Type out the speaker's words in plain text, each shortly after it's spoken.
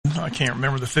I can't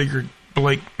remember the figure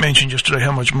Blake mentioned yesterday,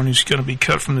 how much money is going to be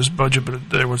cut from this budget, but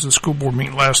there was a school board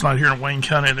meeting last night here in Wayne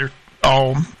County, and they're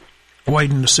all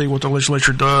waiting to see what the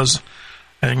legislature does.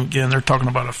 And again, they're talking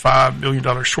about a $5 billion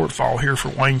shortfall here for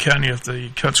Wayne County if the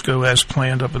cuts go as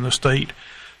planned up in the state.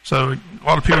 So a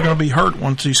lot of people are going to be hurt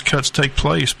once these cuts take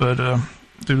place, but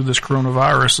due to this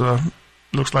coronavirus,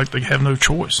 looks like they have no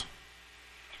choice.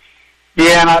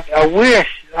 Yeah, and I wish,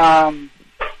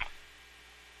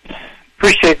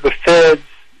 appreciate the Fed's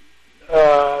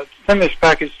stimulus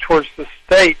package towards the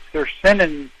states. They're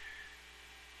sending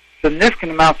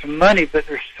significant amounts of money, but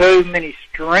there's so many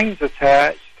strings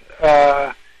attached.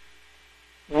 I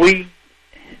wish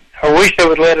they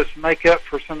would let us make up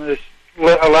for some of this,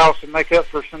 allow us to make up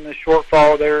for some of this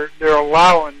shortfall. They're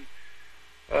allowing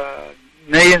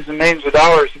millions and millions of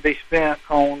dollars to be spent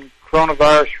on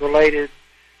coronavirus-related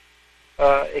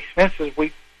expenses.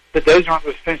 But those aren't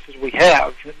the expenses we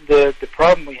have. The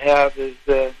problem we have is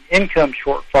the income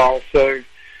shortfall. So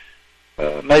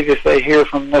maybe if they hear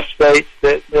from the states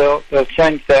that they'll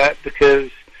change that,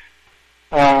 because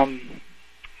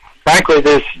frankly,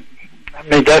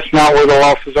 that's not where the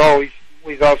losses are.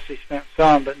 We've obviously spent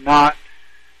some, but not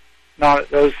at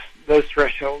those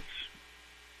thresholds.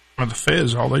 Well, the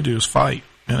Feds, all they do is fight.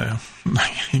 You know,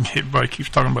 everybody keeps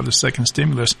talking about the second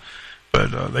stimulus,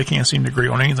 but they can't seem to agree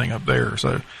on anything up there.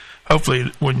 So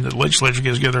hopefully when the legislature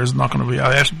gets together, it's not going to be.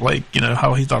 I asked Blake,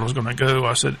 how he thought it was going to go.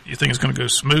 I said, "You think it's going to go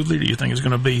smoothly? Do you think it's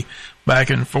going to be back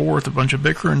and forth, a bunch of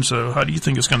bickering? So how do you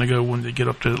think it's going to go when they get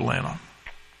up to Atlanta?"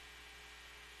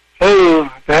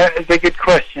 Oh, that is a good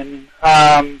question.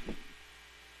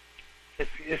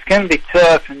 It's going to be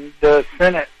tough, and the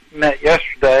Senate met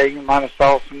yesterday. You might have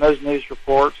saw some of those news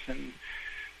reports, and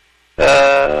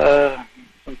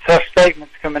some tough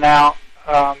statements coming out,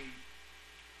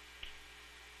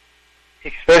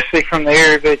 especially from the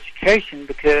area of education,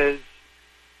 because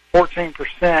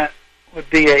 14% would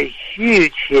be a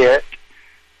huge hit,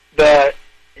 but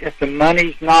if the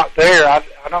money's not there, I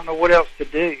don't know what else to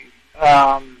do.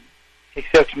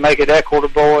 Except to make it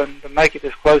equitable and to make it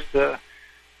as close to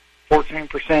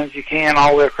 14% as you can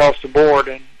all the way across the board.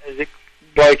 And as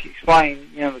Blake explained,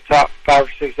 the top 5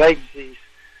 or 6 agencies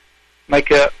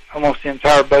make up almost the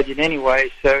entire budget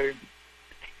anyway. So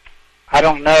I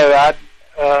don't know.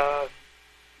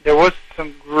 There was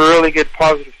some really good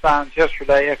positive signs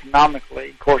yesterday economically.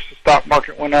 Of course, the stock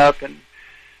market went up, and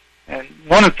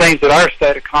one of the things that our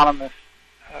state economists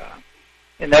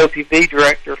and the OPB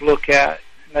director look at,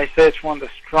 and they say it's one of the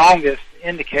strongest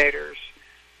indicators,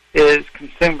 is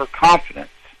consumer confidence.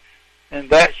 And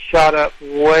that shot up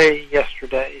way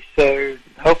yesterday. So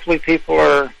hopefully people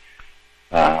are,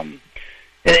 and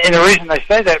the reason they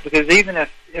say that, because even if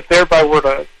everybody were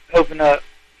to open up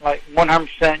like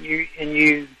 100%,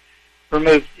 you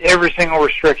removed every single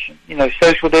restriction,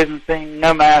 social distancing,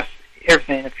 no mask,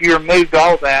 everything. If you removed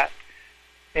all that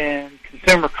and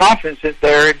consumer confidence is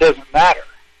there, it doesn't matter.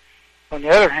 On the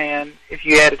other hand, if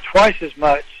you added twice as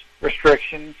much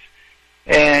restrictions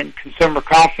and consumer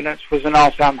confidence was an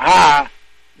all-time high,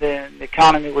 then the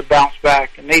economy would bounce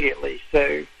back immediately. So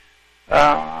anyway,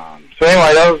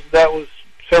 that was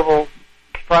several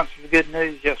fronts of good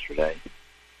news yesterday.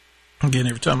 Again,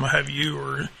 every time I have you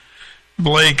or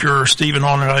Blake or Stephen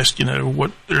on, I ask,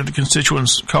 what are the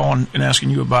constituents calling and asking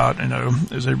you about?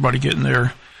 Is everybody getting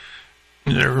their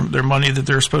money that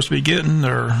they're supposed to be getting,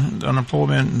 their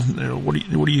unemployment? What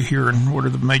are you hearing? What are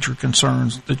the major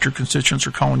concerns that your constituents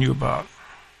are calling you about?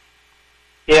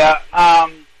 Yeah,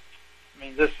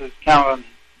 this is kind of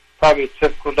probably a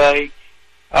typical day.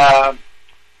 Got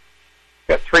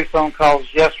 3 phone calls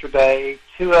yesterday.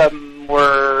 2 of them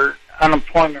were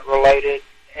unemployment related,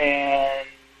 and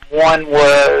one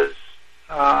was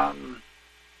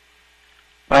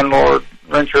landlord,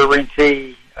 renter,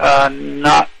 rentee.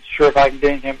 Not sure if I can do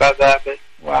anything about that, but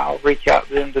I'll reach out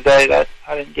to them today.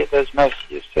 I didn't get those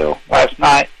messages till last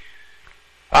night.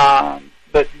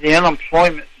 But the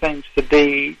unemployment seems to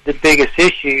be the biggest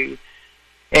issue,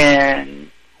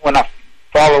 and when I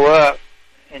follow up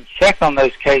and check on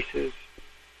those cases,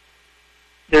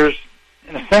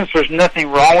 in a sense, there's nothing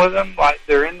wrong with them. Like,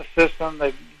 they're in the system,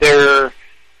 they're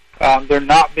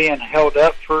not being held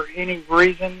up for any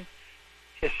reason.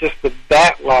 It's just the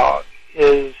backlog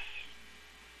is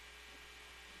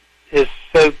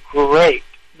so great.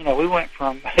 We went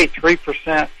from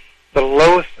 3%, the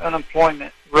lowest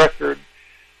unemployment record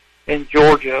in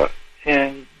Georgia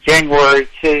in January,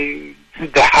 to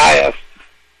the highest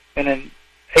in an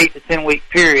 8 to 10 week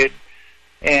period.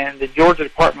 And the Georgia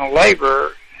Department of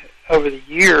Labor over the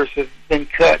years have been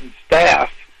cutting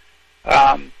staff,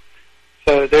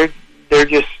 so they're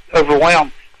just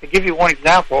overwhelmed. to give you one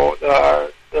example,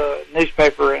 the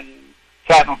newspaper in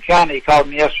Tatnall County called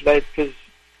me yesterday because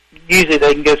usually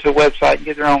they can go to a website and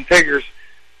get their own figures.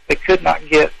 They could not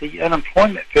get the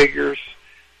unemployment figures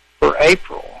for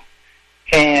April.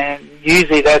 And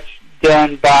usually that's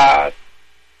done by,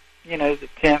 the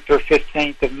 10th or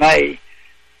 15th of May.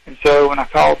 And so when I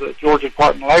called the Georgia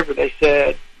Department of Labor, they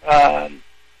said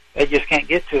they just can't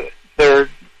get to it.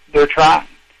 They're trying.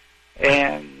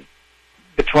 And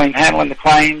between handling the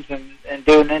claims and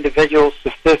doing individual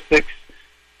statistics,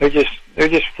 they're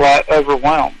just flat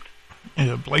overwhelmed.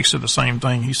 Yeah, Blake said the same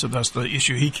thing. He said that's the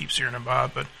issue he keeps hearing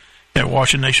about. But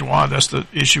watching nationwide, that's the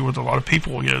issue with a lot of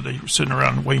people. They were sitting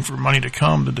around waiting for money to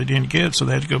come that they didn't get, so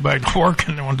they had to go back to work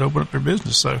and they wanted to open up their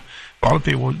business. So a lot of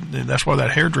people, that's why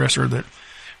that hairdresser that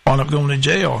wound up going to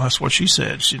jail, that's what she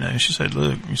said. She said,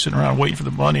 look, you're sitting around waiting for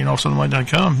the money and all of a sudden the money doesn't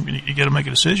come. You got to make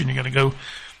a decision. You got to go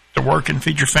to work and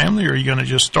feed your family, or are you going to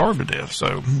just starve to death?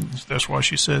 So that's why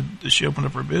she said that she opened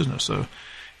up her business. So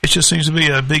it just seems to be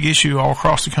a big issue all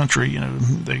across the country.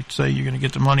 They say you're going to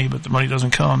get the money, but the money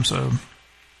doesn't come. So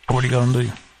what are you going to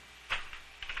do?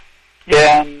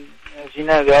 Yeah, and as you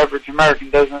know, the average American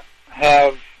doesn't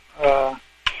have, they're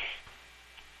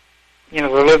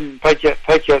living paycheck to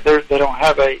paycheck. They don't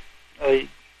have a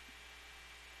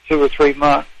 2 or 3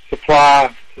 month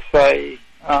supply to say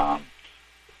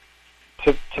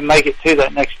to make it to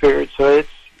that next period. So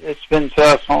it's been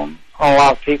tough on a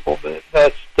lot of people, but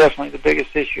that's definitely the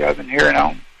biggest issue I've been hearing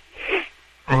on.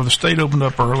 Well, the state opened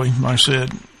up early. Like I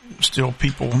said, still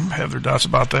people have their doubts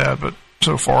about that, but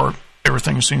so far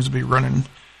everything seems to be running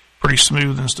pretty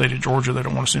smooth in the state of Georgia. They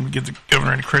don't want to seem to give the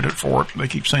governor any credit for it. They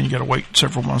keep saying you got to wait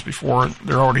several months before it.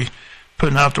 They're already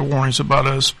putting out the warnings about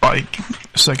a spike,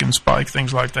 a second spike,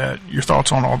 things like that. Your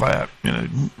thoughts on all that?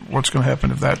 What's going to happen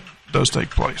if that does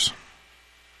take place?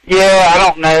 Yeah, I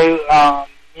don't know.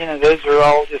 Those are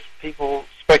all just people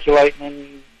speculating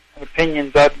and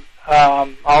opinions.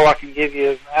 All I can give you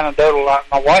is anecdotal.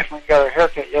 My wife went and got her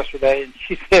haircut yesterday, and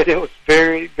she said it was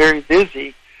very, very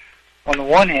busy on the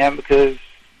one hand because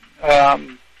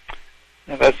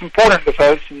that's important to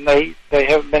folks, and they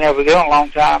haven't been able to go in a long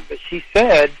time. But she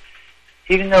said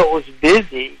even though it was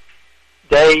busy,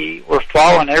 they were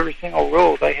following every single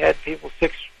rule. They had people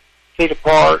 6 feet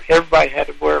apart. Everybody had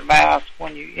to wear a mask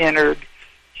when you entered.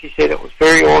 She said it was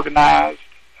very organized.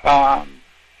 As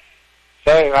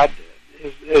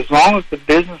long as the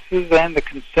businesses and the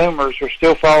consumers are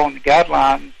still following the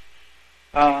guidelines,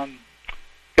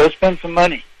 go spend some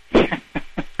money.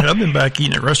 I've been back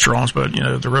eating at restaurants, but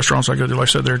the restaurants I go to, like I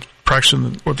said, they're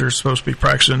practicing what they're supposed to be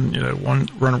practicing. One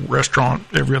run restaurant,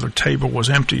 every other table was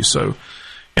empty. So,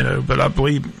 but I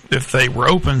believe if they were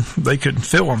open, they couldn't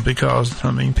fill them because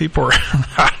people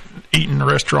are eating in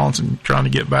restaurants and trying to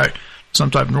get back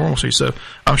some type of normalcy. So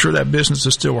I'm sure that business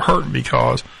is still hurting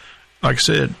because, like I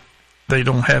said, they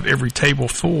don't have every table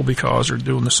full because they're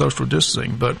doing the social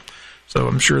distancing. But so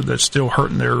I'm sure that's still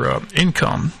hurting their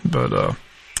income. But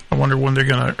I wonder when they're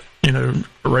going to,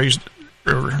 raise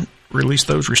or release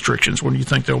those restrictions. When do you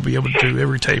think they'll be able to do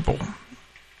every table?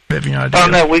 Have you any idea? Oh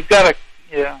no, we got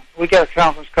a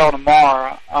conference call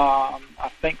tomorrow.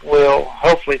 I think we'll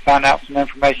hopefully find out some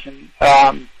information.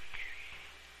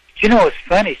 It's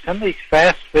funny. Some of these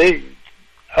fast foods,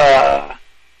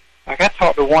 like I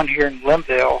talked to one here in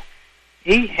Glenville.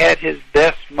 He had his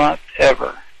best month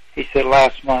ever, he said,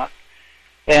 last month.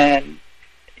 And,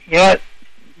 it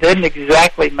doesn't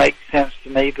exactly make sense to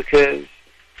me because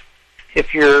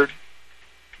they're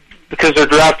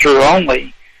drive-through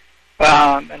only,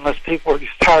 unless people are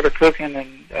just tired of cooking.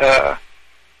 And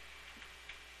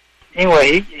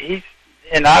anyway,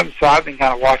 I've been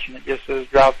kind of watching it just as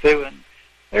drive-through, and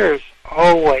there's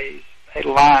always a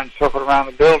line circled around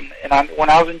the building. And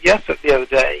when I was in Jessup the other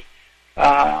day,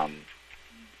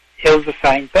 it was the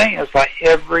same thing. It was like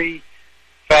every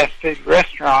fast food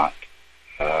restaurant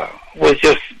was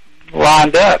just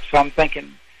lined up. So I'm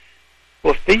thinking,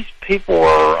 well, if these people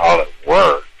are all at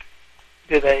work,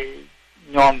 do they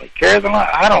normally carry the line?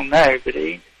 I don't know. But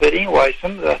anyway,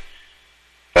 some of the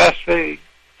fast food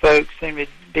folks seem to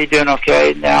be doing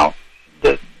okay. Now,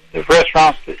 the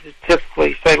restaurants that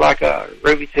typically, say like a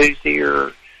Ruby Tuesday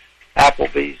or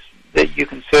Applebee's, that you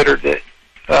consider that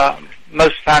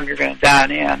most of the time you're going to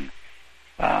dine in.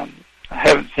 I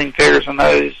haven't seen figures on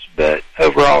those, but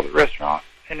overall the restaurant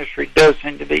industry does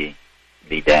seem to be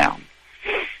down.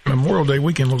 Memorial Day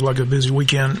weekend looked like a busy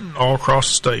weekend all across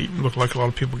the state. It looked like a lot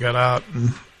of people got out and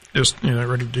just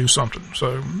ready to do something.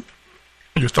 So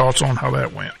your thoughts on how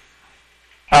that went?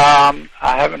 I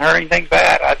haven't heard anything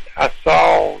bad. I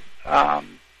saw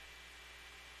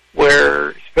where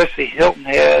especially Hilton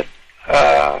Head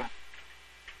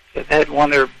that they had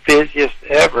one of their busiest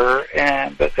ever,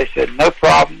 but they said no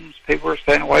problems. People were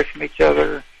staying away from each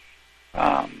other.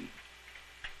 So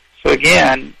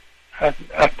again, I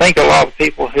think a lot of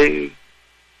people who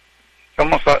it's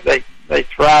almost like they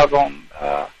thrive on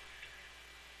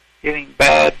getting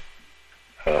bad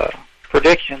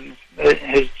predictions. It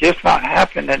has just not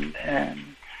happened,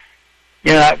 and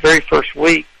that very first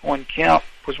week when Kemp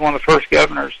was one of the first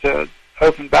governors to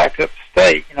open back up the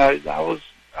state, I was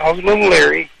a little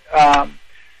leery,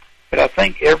 but I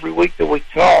think every week that we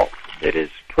talk, it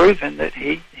is proven that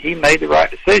he made the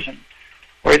right decision,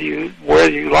 whether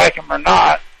you like him or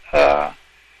not.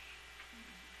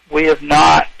 We have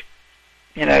not,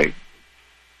 things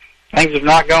have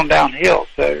not gone downhill.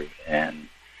 So, and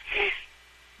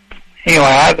anyway,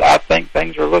 I think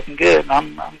things are looking good, and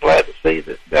I'm glad to see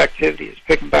that the activity is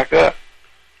picking back up.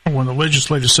 When the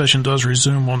legislative session does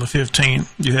resume on the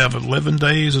 15th, you have 11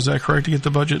 days, is that correct, to get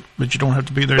the budget? But you don't have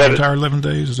to be there the entire 11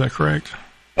 days, is that correct?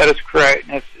 That is correct.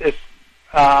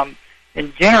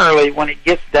 And generally, when it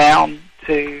gets down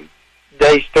to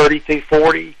days 30 through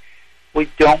 40, we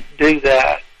don't do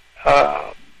that,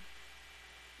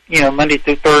 Monday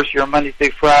through Thursday or Monday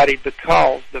through Friday,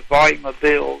 because the volume of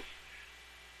bills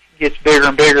gets bigger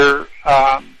and bigger,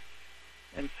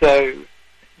 and so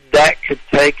that could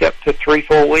take up to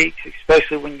 3-4 weeks,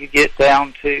 especially when you get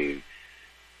down to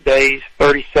days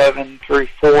 37 through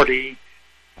 40.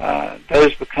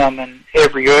 Those become an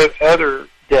every other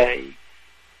day.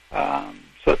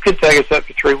 So it could take us up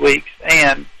to 3 weeks.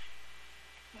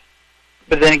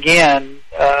 But then again,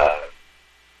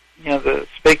 the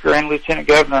Speaker and Lieutenant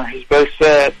Governor has both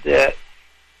said that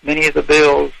many of the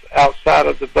bills outside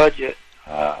of the budget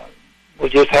we'll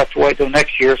just have to wait till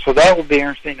next year. So that will be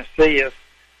interesting to see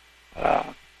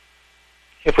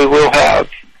if we will have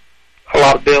a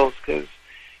lot of bills. And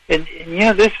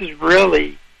this is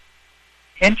really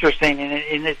interesting,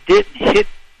 and it didn't hit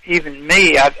even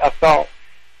me. I thought,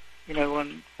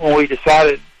 when we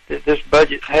decided that this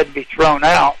budget had to be thrown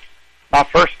out, my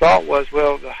first thought was,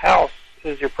 well, the House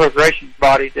is the appropriations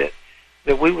body, that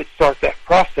we would start that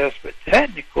process. But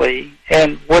technically,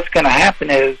 and what's going to happen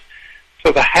is,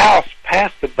 so the House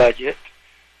passed the budget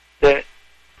that,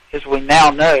 as we now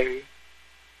know,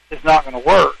 is not going to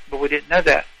work, but we didn't know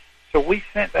that. So we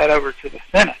sent that over to the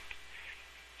Senate.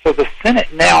 So the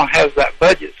Senate now has that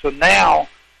budget. So now,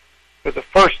 for the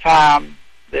first time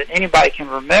that anybody can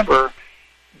remember,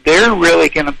 they're really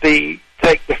going to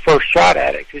take the first shot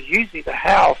at it, because usually the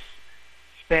House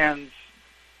spends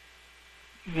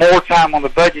more time on the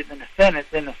budget than the Senate.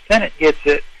 Then the Senate gets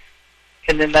it,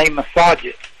 and then they massage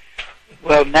it.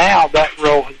 Well, now that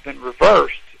role has been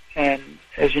reversed, and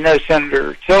as you know,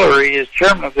 Senator Tillery is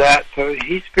chairman of that, so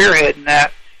he's spearheading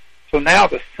that. So now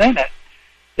the Senate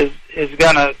is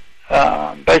going to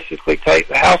basically take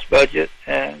the House budget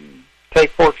and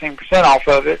take 14% off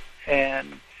of it,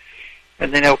 and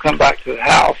then it'll come back to the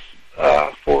House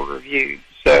for review.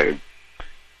 So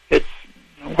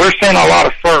we're seeing a lot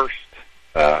of firsts.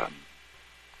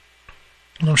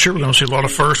 I'm sure we're going to see a lot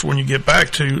of firsts when you get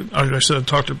back to, like I said, I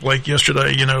talked to Blake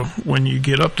yesterday, when you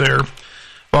get up there,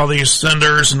 all these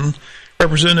senators and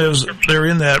representatives, they're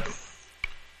in that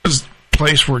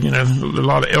place where, there are a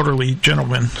lot of elderly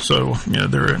gentlemen, so,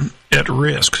 they're at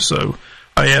risk. So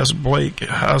I asked Blake,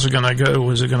 how's it going to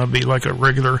go? Is it going to be like a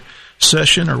regular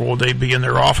session, or will they be in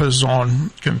their office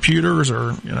on computers,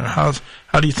 or,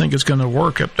 how do you think it's going to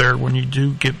work up there when you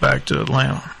do get back to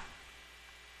Atlanta?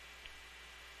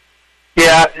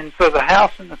 Yeah, and so the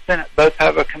House and the Senate both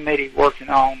have a committee working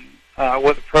on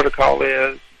what the protocol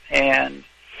is, and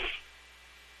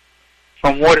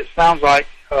from what it sounds like,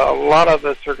 a lot of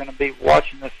us are going to be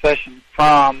watching this session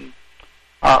from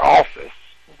our office,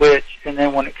 and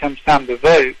then when it comes time to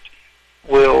vote,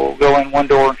 we'll go in one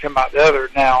door and come out the other.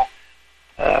 Now,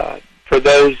 for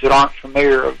those that aren't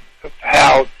familiar of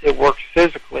how it works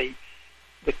physically,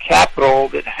 the Capitol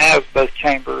that has both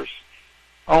chambers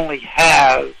only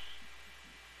has,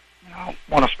 I don't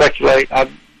want to speculate,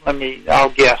 I'll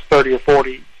guess 30 or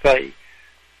 40, say,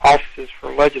 offices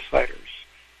for legislators.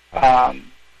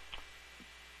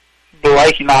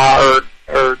 Blake and I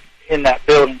are in that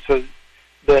building, so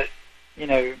that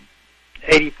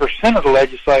 80% of the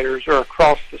legislators are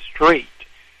across the street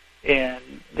in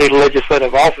the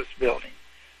legislative office building,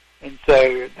 and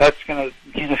so that's going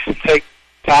to take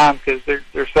time, because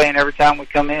they're saying every time we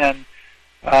come in,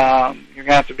 you're going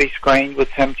to have to be screened with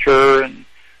temperature, and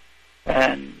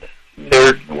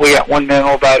we got one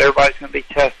memo about everybody's going to be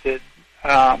tested.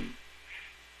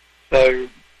 So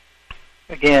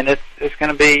again, it's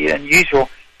going to be unusual.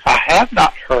 I have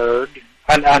not heard.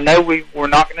 I know we're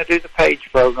not going to do the page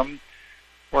program.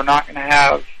 we're not going to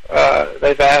have,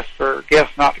 they've asked for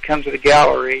guests not to come to the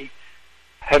gallery.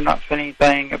 Have not seen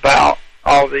anything about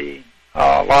all the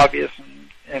lobbyists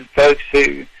and folks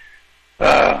who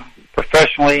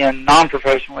professionally and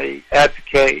non-professionally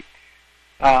advocate,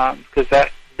 because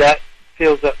that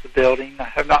fills up the building. I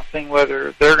have not seen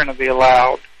whether they're going to be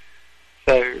allowed.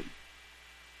 So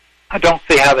I don't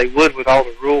see how they would with all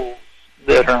the rules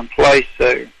that are in place.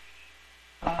 So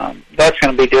that's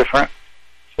going to be different.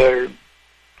 So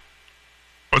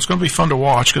well, it's going to be fun to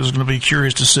watch because it's going to be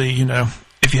curious to see,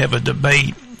 if you have a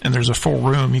debate and there's a full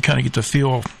room, you kind of get to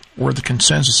feel where the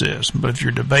consensus is. But if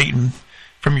you're debating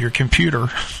from your computer,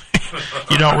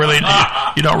 you don't really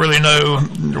know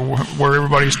where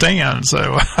everybody stands.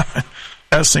 So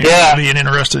that seems to be an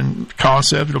interesting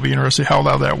concept. It'll be interesting how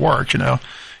that works.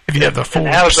 If you have the full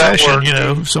session,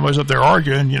 if somebody's up there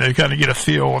arguing, you kind of get a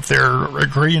feel if they're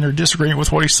agreeing or disagreeing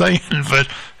with what he's saying. But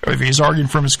if he's arguing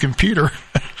from his computer,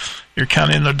 you're kind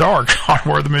of in the dark on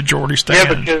where the majority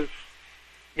stands.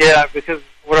 Yeah, because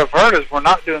what I've heard is we're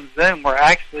not doing Zoom. We're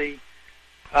actually,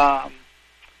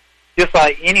 just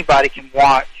like anybody can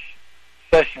watch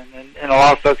session, and a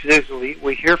lot of folks do, so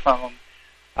we hear from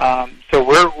them. So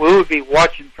we would be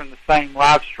watching from the same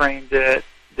live stream that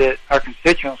our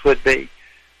constituents would be.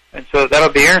 And so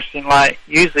that'll be interesting. Like,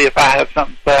 usually if I have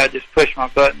something to say, I just push my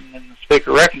button and the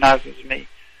speaker recognizes me.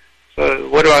 So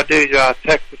what do? Do I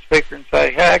text the speaker and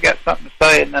say, hey, I got something to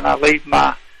say, and then I leave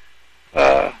my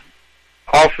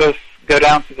office, go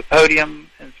down to the podium,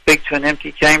 and speak to an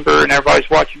empty chamber, and everybody's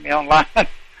watching me online?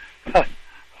 I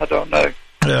don't know.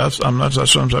 Yeah,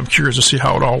 I'm curious to see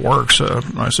how it all works.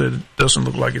 Like I said, it doesn't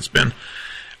look like it's been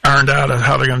ironed out of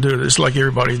how they're going to do it. It's like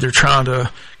everybody, they're trying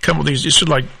to come with these, it's just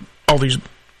like all these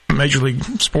major league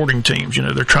sporting teams,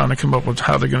 they're trying to come up with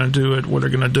how they're going to do it, what they're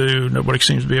going to do. Nobody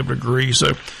seems to be able to agree.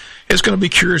 So it's going to be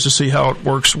curious to see how it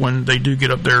works when they do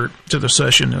get up there to the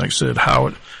session. And like I said, how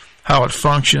it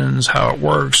functions, how it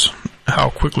works, how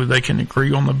quickly they can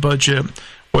agree on the budget.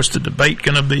 What's the debate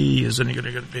going to be? Is any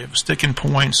going to be a sticking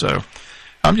point? So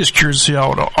I'm just curious to see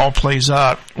how it all plays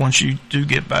out once you do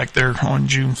get back there on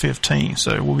June 15th.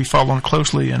 So we'll be following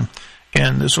closely, and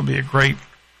this will be a great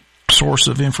source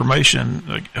of information.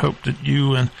 I hope that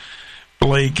you and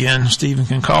Blake and Stephen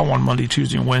can call on Monday,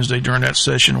 Tuesday, and Wednesday during that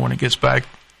session when it gets back,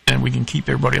 and we can keep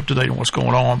everybody up to date on what's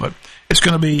going on. But it's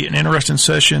going to be an interesting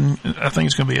session. I think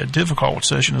it's going to be a difficult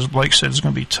session. As Blake said, it's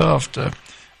going to be tough to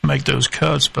make those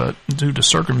cuts, but due to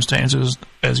circumstances,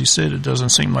 as he said, it doesn't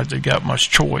seem like they've got much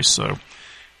choice. So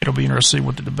it'll be interesting to see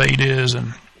what the debate is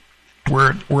and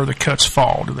where the cuts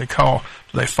fall. Do they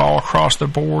fall across the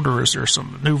board, or is there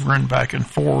some maneuvering back and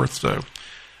forth? So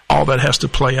all that has to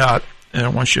play out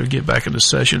once you get back into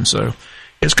session. So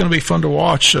it's going to be fun to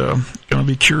watch. Going to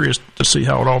be curious to see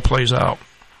how it all plays out.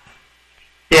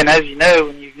 Yeah, and as you know,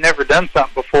 when you've never done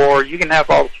something before, you can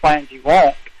have all the plans you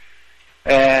want,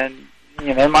 and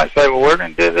they might say, well, we're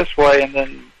going to do it this way, and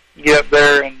then you get up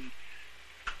there and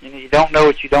you don't know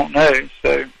what you don't know.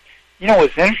 So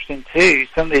what's interesting too,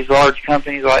 some of these large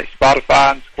companies like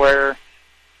Spotify and Square,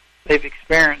 they've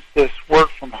experienced this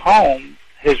work from home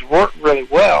has worked really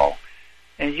well.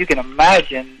 And you can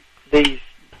imagine these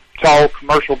tall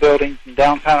commercial buildings in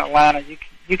downtown Atlanta,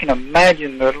 you can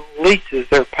imagine the leases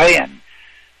they're paying.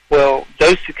 Well,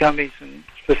 those two companies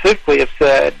specifically have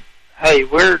said, hey,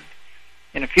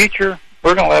 in the future,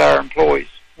 we're going to let our employees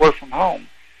work from home.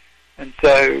 And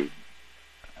so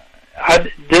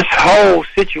this whole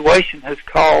situation has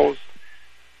caused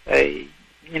a,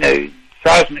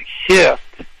 seismic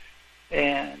shift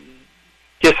and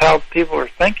just how people are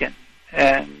thinking.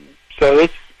 And so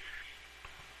it's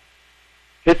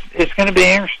going to be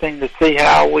interesting to see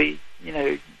how we,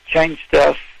 change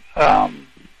stuff.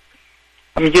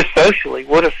 Just socially.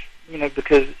 What if,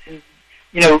 because,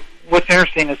 what's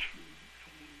interesting is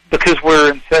because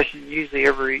we're in session usually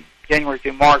every January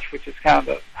through March, which is kind of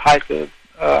the height of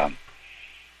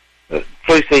the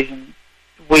flu season,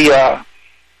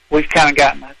 we've kind of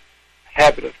gotten a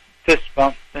habit of fist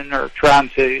bumping or trying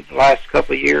to the last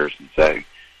couple of years, and so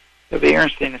it'll be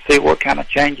interesting to see what kind of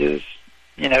changes,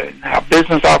 how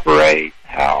business operate,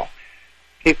 how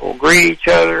people greet each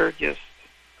other. Just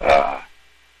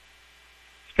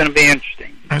it's going to be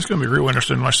interesting. It's going to be real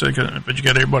interesting, like I said, but you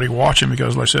got everybody watching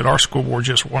because, like I said, our school board,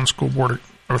 just one school board,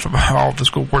 or all the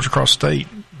school boards across the state,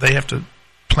 they have to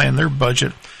plan their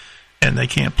budget, and they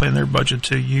can't plan their budget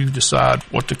till you decide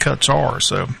what the cuts are.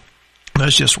 So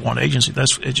that's just one agency.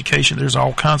 That's education. There's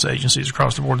all kinds of agencies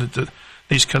across the board that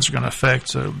these cuts are going to affect.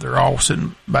 So they're all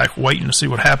sitting back waiting to see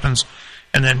what happens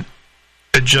and then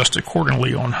adjust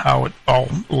accordingly on how it all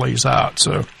lays out.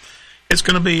 So It's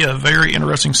going to be a very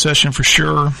interesting session for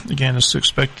sure. Again, it's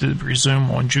expected to resume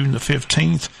on June the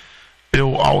 15th.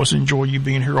 Bill, always enjoy you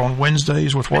being here on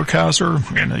Wednesdays with Werkheiser.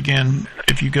 And again,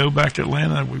 if you go back to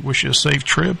Atlanta, we wish you a safe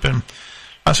trip. And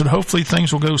I said, hopefully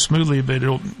things will go smoothly, but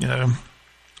it'll,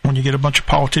 when you get a bunch of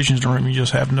politicians in the room, you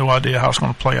just have no idea how it's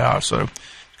going to play out. So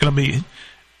it's going to be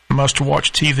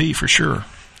must-watch TV for sure.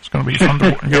 It's going to be fun.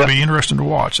 It's going to be interesting to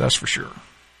watch. That's for sure.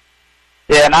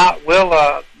 Yeah, and I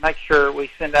will make sure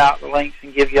we send out the links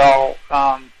and give y'all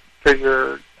for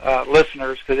your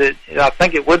listeners, because I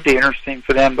think it would be interesting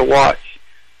for them to watch.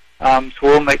 So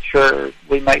we'll make sure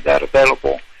we make that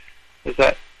available as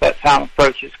that time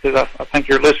approaches, because I think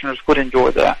your listeners would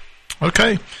enjoy that.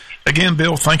 Okay. Again,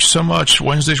 Bill, thank you so much.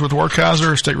 Wednesdays with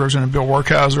Werkheiser, State Representative Bill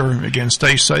Werkheiser. Again,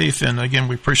 stay safe, and again,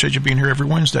 we appreciate you being here every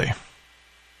Wednesday.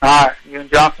 All right. You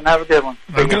and Johnson have a good one.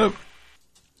 Okay.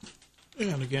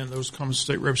 And again, those comments,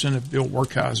 State Representative Bill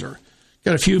Werkheiser.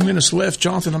 Got a few minutes left.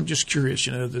 Jonathan, I'm just curious,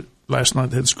 that last night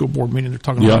they had the school board meeting. They're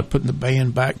talking about putting the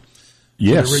band back to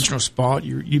the original spot.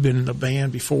 You've been in the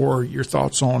band before. Your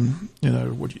thoughts on,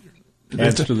 what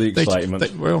adds to the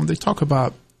excitement. They talk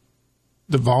about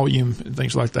the volume and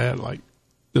things like that. Like,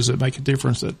 does it make a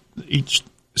difference that it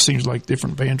seems like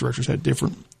different band directors had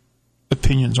different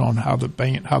opinions on how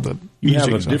the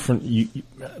music is?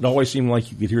 It always seemed like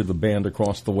you could hear the band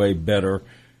across the way better.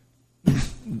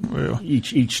 Well,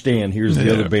 each stand hears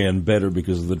the other band better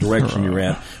because of the direction you're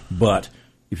at. But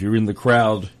if you're in the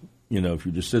crowd, if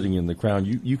you're just sitting in the crowd,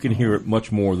 you can hear it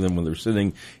much more than when they're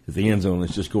sitting at the end zone.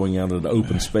 It's just going out at an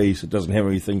open space. It doesn't have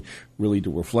anything really to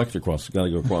reflect across. It's got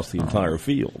to go across the entire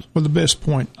field. Well, the best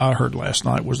point I heard last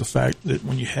night was the fact that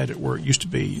when you had it where it used to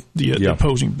be, the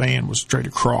opposing band was straight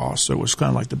across, so it was kind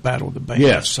of like the battle of the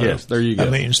bands. Yes, there you go. I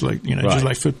mean, it's like, just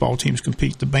like football teams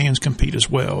compete, the bands compete as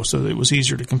well, so it was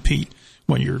easier to compete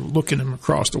when you're looking them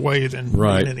across the way than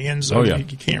in the end zone.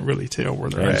 You can't really tell where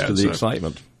they're at. To the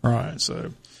excitement. Right,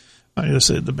 so like I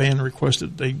said, the band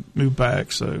requested they move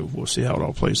back, so we'll see how it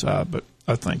all plays out. But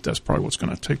I think that's probably what's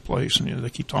going to take place. And they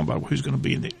keep talking about who's going to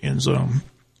be in the end zone.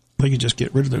 They could just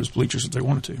get rid of those bleachers if they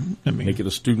wanted to. I mean, make it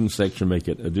a student section, make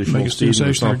it additional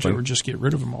student section, or just get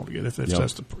rid of them altogether if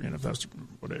that's the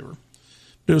whatever.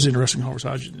 But it was an interesting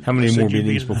conversation. How many more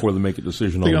meetings before they make a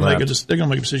decision on that? They're going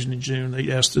to make a decision in June.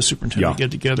 They asked the superintendent to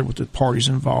get together with the parties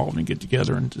involved and get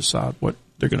together and decide what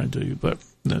they're going to do. But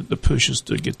the push is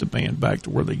to get the band back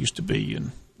to where they used to be.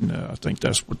 And I think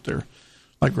that's what they're,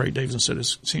 like Ray Davidson said, it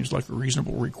seems like a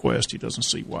reasonable request. He doesn't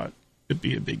see why it'd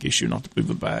be a big issue not to move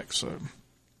them back. So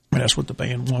that's what the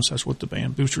band wants. That's what the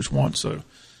band boosters want. So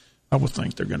I would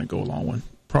think they're going to go along with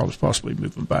possibly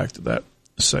move them back to that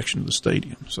section of the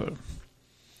stadium. So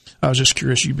I was just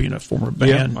curious, you being a former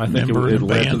band I think member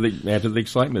it'll add to the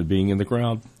excitement, being in the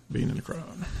crowd. Being in the crowd.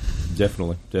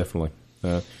 Definitely.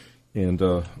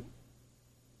 And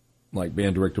like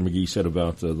Band Director McGee said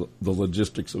about the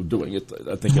logistics of doing it,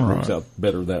 I think it works out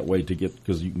better that way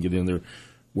because you can get in there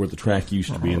where the track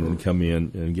used to be and then come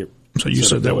in and get. So you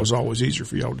said that was always easier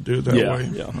for y'all to do it that way?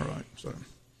 Yeah. All right. So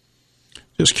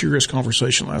just curious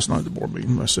conversation last night at the board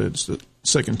meeting. I said it's the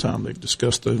second time they've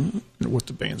discussed what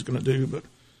the band's going to do, but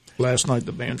last night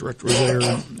the band director was there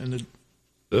and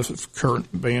the current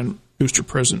band booster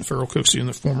president, Farrell Cooksey, and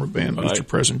the former band booster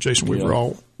president, Jason Weaver,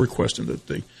 all requesting that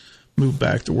they move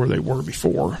back to where they were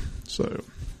before. So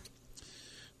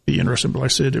be interesting. But like I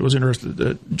said, it was interesting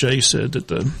that Jay said that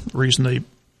the reason they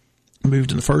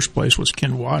moved in the first place was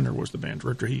Ken Widener was the band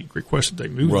director. He requested they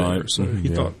move there. So he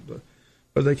thought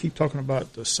but they keep talking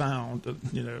about the sound,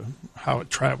 how it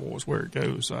travels, where it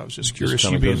goes. I was just curious. It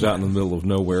kind of goes out in the middle of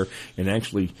nowhere, and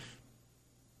actually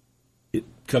it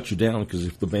cuts you down because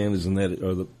if the band is in that,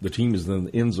 or the team is in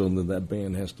the end zone, then that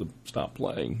band has to stop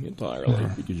playing entirely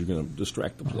because you're going to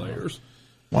distract the players.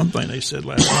 One thing they said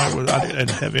last night was, I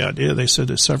didn't have the idea, they said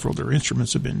that several of their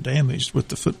instruments have been damaged with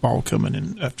the football coming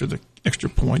in after the extra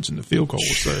points and the field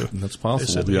goals. So that's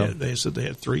possible. They said they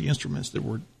had 3 instruments that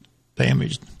were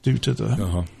damaged due to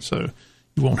the so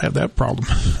you won't have that problem.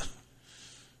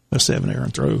 Let's have an air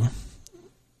and throw.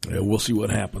 Yeah, we'll see what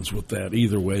happens with that.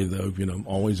 Either way, though,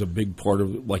 always a big part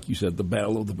of, like you said, the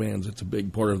battle of the bands. It's a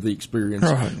big part of the experience.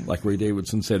 Right. Like Ray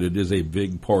Davidson said, it is a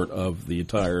big part of the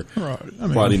entire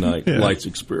Friday night lights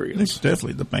experience. It's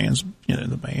definitely the bands,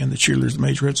 the band, the cheerleaders, the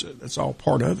majorettes. That's all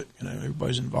part of it.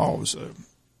 Everybody's involved. So,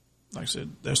 like I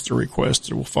said, that's the request.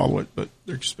 So we'll follow it, but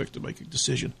they're expected to make a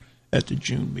decision at the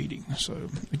June meeting. So,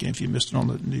 again, if you missed it on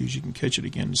the news, you can catch it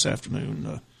again this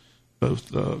afternoon.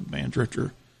 Both band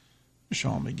director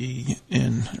Deshaun McGee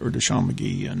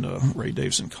and Ray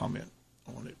Davidson comment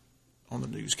on it on the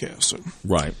newscast. So.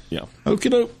 Right, yeah.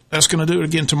 Okay, that's going to do it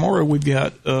again. Tomorrow we've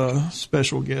got a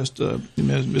special guest,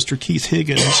 Mr. Keith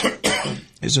Higgins,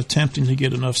 is attempting to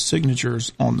get enough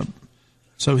signatures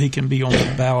so he can be on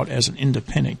the ballot as an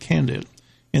independent candidate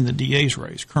in the DA's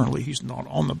race. Currently, he's not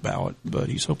on the ballot, but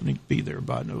he's hoping to be there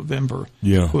by November.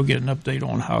 Yeah. We'll get an update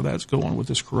on how that's going with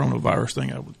this coronavirus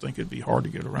thing. I would think it'd be hard to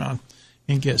get around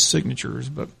and get signatures,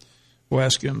 but we'll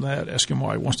ask him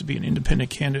why he wants to be an independent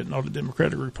candidate, not a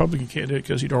Democratic or Republican candidate,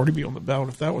 because he'd already be on the ballot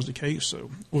if that was the case. So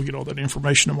we'll get all that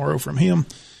information tomorrow from him.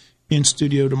 In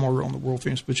studio tomorrow on the world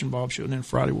famous Butch and Bob Show, and then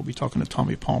Friday we'll be talking to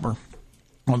Tommy Palmer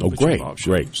on the Butch and Bob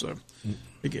Show. Great. So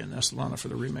again, that's the lineup for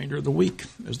the remainder of the week.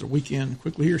 As the weekend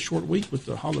quickly here, short week with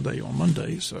the holiday on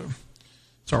Monday, so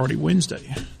it's already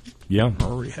Wednesday. Yeah. We're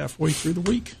already halfway through the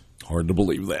week. Hard to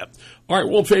believe that. All right,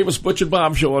 world famous Butch and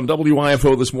Bob Show on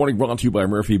WIFO this morning, brought to you by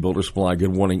Murphy Builder Supply.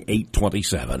 Good morning,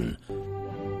 827.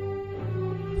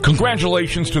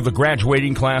 Congratulations to the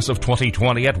graduating class of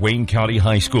 2020 at Wayne County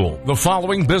High School. The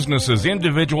following businesses,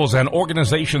 individuals, and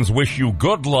organizations wish you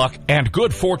good luck and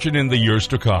good fortune in the years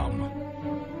to come.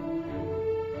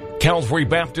 Calvary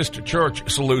Baptist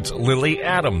Church salutes Lily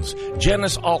Adams,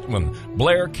 Janice Altman,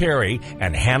 Blair Carey,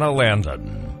 and Hannah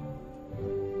Landon.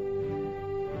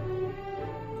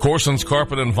 Corson's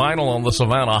Carpet and Vinyl on the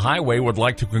Savannah Highway would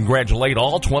like to congratulate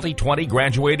all 2020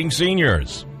 graduating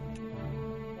seniors.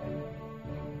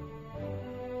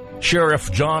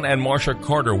 Sheriff John and Marcia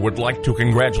Carter would like to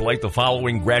congratulate the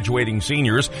following graduating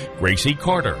seniors: Gracie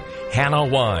Carter, Hannah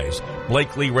Wise,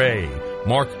 Blakely Ray,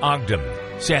 Mark Ogden,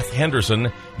 Seth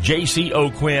Henderson, J.C.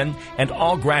 O'Quinn, and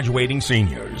all graduating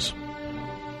seniors.